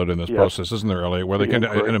we found out in this process, isn't there, Elliot, where they can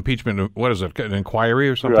an impeachment, what is it, an inquiry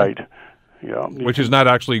or something? Right. Yeah. Which is not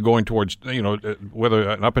actually going towards, whether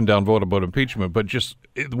an up and down vote about impeachment, but just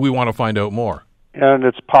we want to find out more. And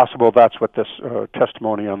it's possible that's what this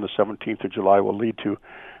testimony on the 17th of July will lead to.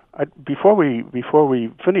 Before we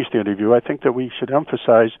finish the interview, I think that we should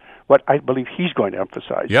emphasize what I believe he's going to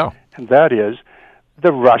emphasize. Yeah. And that is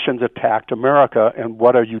the Russians attacked America, and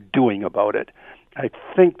what are you doing about it? I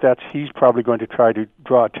think he's probably going to try to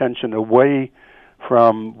draw attention away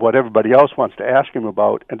from what everybody else wants to ask him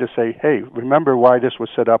about and to say, hey, remember why this was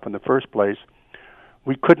set up in the first place?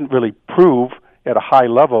 We couldn't really prove at a high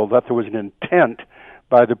level that there was an intent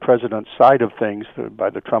by the president's side of things, by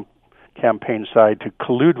the Trump campaign side, to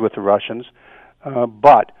collude with the Russians,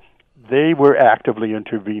 but they were actively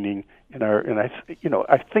intervening in our. And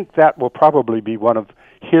I think that will probably be one of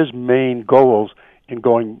his main goals in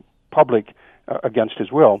going public against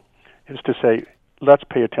his will, is to say, let's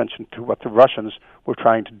pay attention to what the Russians were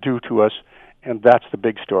trying to do to us, and that's the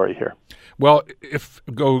big story here. Well,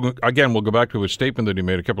 we'll go back to a statement that he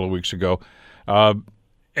made a couple of weeks ago.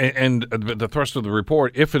 And the thrust of the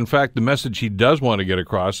report, if in fact the message he does want to get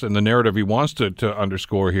across and the narrative he wants to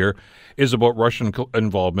underscore here is about Russian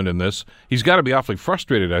involvement in this, he's got to be awfully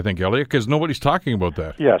frustrated, I think, Elliot, because nobody's talking about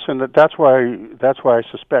that. Yes, and that's why I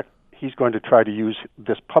suspect he's going to try to use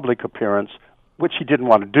this public appearance, which he didn't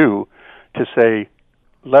want to do, to say,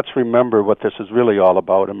 let's remember what this is really all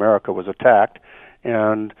about. America was attacked,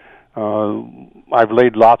 and I've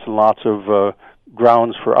laid lots and lots of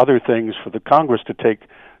grounds for other things for the Congress to take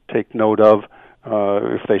note of,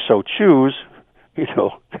 if they so choose,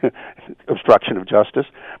 obstruction of justice.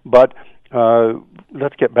 But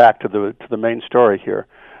let's get back to the main story here.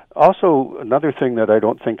 Also, another thing that I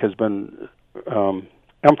don't think has been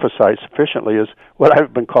emphasized sufficiently is what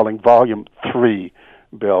I've been calling Volume 3,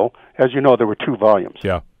 Bill. As you know, there were 2 volumes.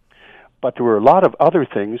 Yeah. But there were a lot of other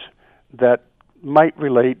things that might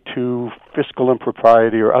relate to fiscal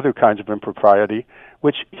impropriety or other kinds of impropriety,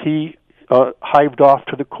 which he hived off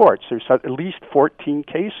to the courts. There's at least 14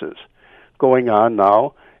 cases going on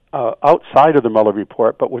now outside of the Mueller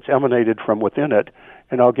report, but which emanated from within it.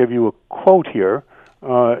 And I'll give you a quote here.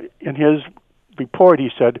 In his report, he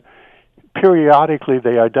said, periodically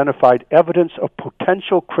they identified evidence of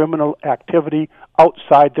potential criminal activity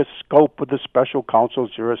outside the scope of the special counsel's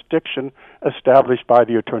jurisdiction established by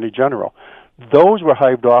the Attorney General. Those were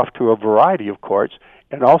hived off to a variety of courts,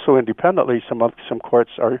 and also independently, some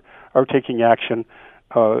courts are taking action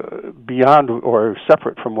beyond or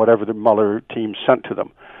separate from whatever the Mueller team sent to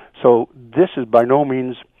them. So this is by no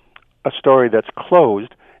means a story that's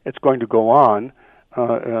closed. It's going to go on,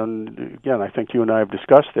 and again, I think you and I have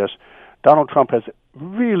discussed this. Donald Trump has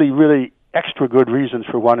really, really extra good reasons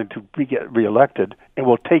for wanting to get reelected, and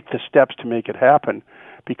will take the steps to make it happen,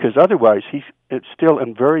 because otherwise it's still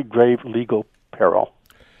in very grave legal peril.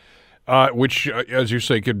 Which, as you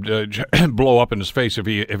say, could blow up in his face if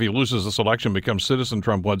he loses this election, becomes Citizen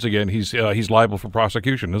Trump once again. He's liable for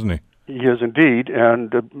prosecution, isn't he? He is indeed,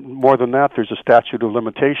 and more than that, there's a statute of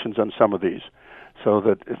limitations on some of these, so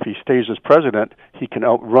that if he stays as president, he can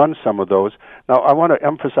outrun some of those. Now, I want to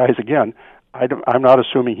emphasize again, I'm not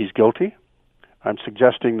assuming he's guilty. I'm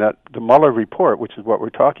suggesting that the Mueller report, which is what we're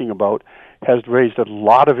talking about, has raised a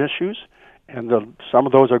lot of issues, and some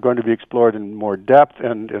of those are going to be explored in more depth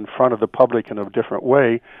and in front of the public in a different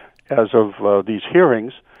way as of these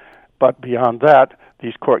hearings. But beyond that,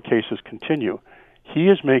 these court cases continue. He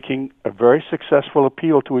is making a very successful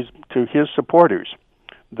appeal to his supporters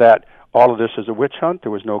that all of this is a witch hunt,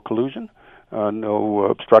 there was no collusion, no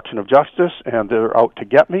obstruction of justice, and they're out to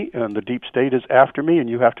get me, and the deep state is after me, and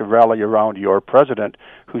you have to rally around your president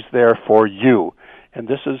who's there for you. And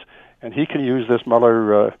he can use this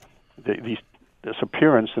Mueller this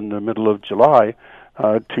appearance in the middle of July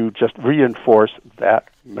to just reinforce that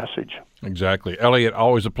message. Exactly. Elliot,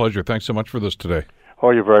 always a pleasure. Thanks so much for this today. Oh,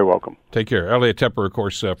 you're very welcome. Take care. Elliot Tepper, of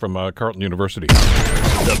course, from Carleton University.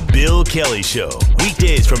 The Bill Kelly Show,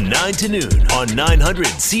 weekdays from 9 to noon on 900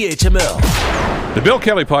 CHML. The Bill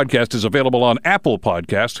Kelly Podcast is available on Apple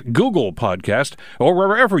Podcast, Google Podcast, or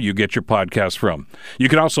wherever you get your podcasts from. You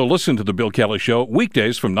can also listen to The Bill Kelly Show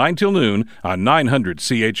weekdays from 9 till noon on 900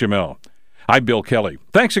 CHML. I'm Bill Kelly.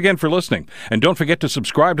 Thanks again for listening. And don't forget to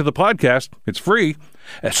subscribe to the podcast. It's free,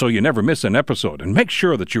 so you never miss an episode. And make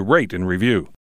sure that you rate and review.